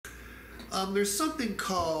There's something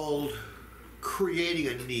called creating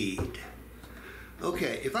a need.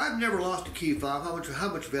 Okay, if I've never lost a key fob, how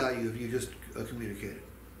much value have you just communicated?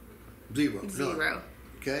 Zero. Zero. None.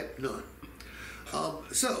 Okay, none.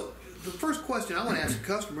 So the first question I want to ask the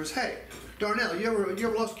customer is, hey, Darnell, you ever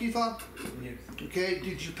lost a key fob? Yes. Okay,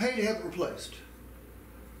 did you pay to have it replaced?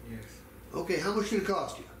 Yes. Okay, how much did it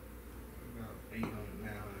cost you? About 800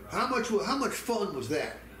 now. How much fun was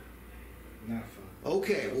that? Not fun.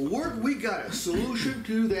 Okay, well we got a solution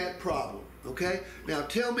to that problem. Okay, now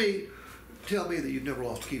tell me that you've never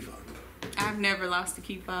lost a key fob. I've never lost a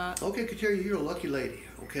key fob. Okay, Kateria, you're a lucky lady.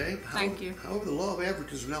 Okay. Thank you. However, the law of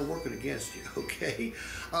averages is now working against you. Okay.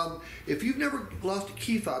 If you've never lost a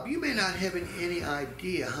key fob, you may not have any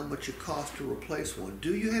idea how much it costs to replace one.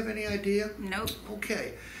 Do you have any idea? Nope.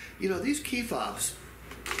 Okay. You know, these key fobs,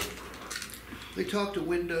 they talk to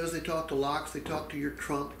windows, they talk to locks, they talk to your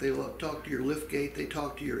trunk, they talk to your lift gate, they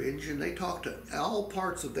talk to your engine, they talk to all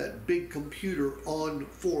parts of that big computer on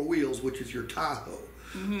four wheels, which is your Tahoe.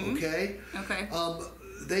 Mm-hmm. Okay? Okay.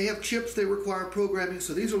 They have chips, they require programming,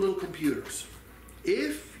 so these are little computers.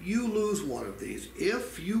 If you lose one of these,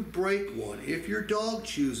 if you break one, if your dog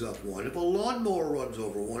chews up one, if a lawnmower runs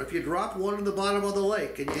over one, if you drop one in the bottom of the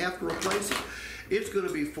lake and you have to replace it, it's going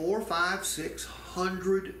to be $400, $500,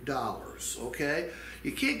 $600. Okay,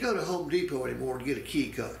 you can't go to Home Depot anymore and get a key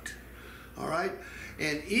cut. All right,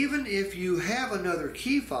 and even if you have another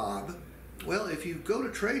key fob, well, if you go to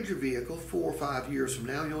trade your vehicle 4 or 5 years from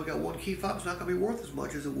now, you only got one key fob. It's not going to be worth as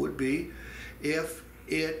much as it would be if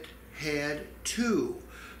it had two.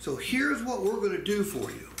 So here's what we're going to do for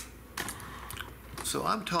you. So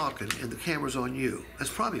I'm talking and the camera's on you. That's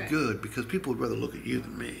probably good because people would rather look at you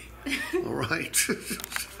than me. All right?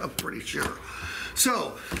 I'm pretty sure.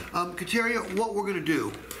 So, Kateria, what we're going to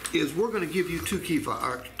do is we're going to give you two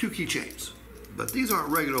keychains. But these aren't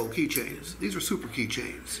regular old keychains. These are super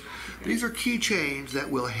keychains. These are keychains that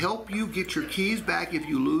will help you get your keys back if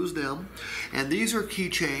you lose them. And these are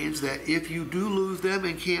keychains that if you do lose them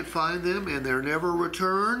and can't find them and they're never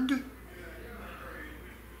returned,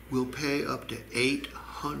 we'll pay up to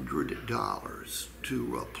 $800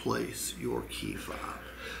 to replace your key fob.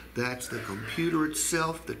 That's the computer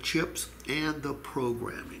itself, the chips, and the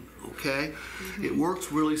programming, okay? Mm-hmm. It works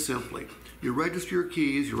really simply. You register your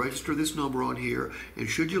keys, you register this number on here, and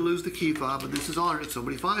should you lose the key fob, and this is on it, if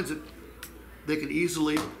somebody finds it, they can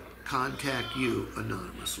easily contact you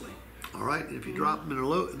anonymously. All right, and if you drop them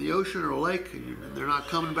in the ocean or a lake and they're not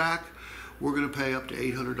coming back, we're going to pay up to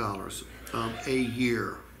 $800 a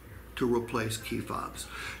year to replace key fobs.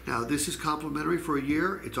 Now, this is complimentary for a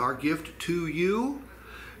year. It's our gift to you.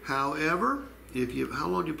 However, how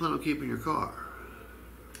long do you plan on keeping your car?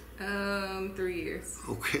 3 years.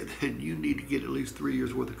 Okay, then you need to get at least 3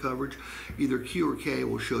 years worth of coverage. Either Q or K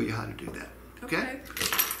will show you how to do that. Okay?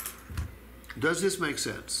 Does this make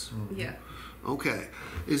sense? Mm-hmm. Yeah. Okay.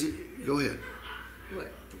 Go ahead.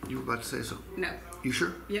 What? You were about to say something. No. You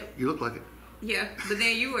sure? Yep. You look like it. Yeah, but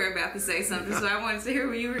then you were about to say something, so I wanted to hear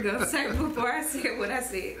what you were going to say before I said what I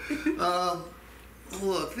said.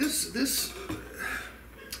 Look, this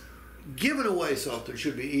giving away something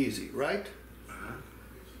should be easy, right?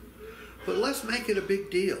 But let's make it a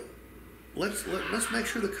big deal. Let's make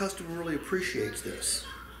sure the customer really appreciates this.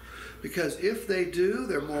 Because if they do,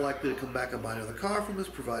 they're more likely to come back and buy another car from us,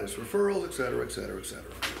 provide us referrals, et cetera, et cetera, et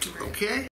cetera. Okay?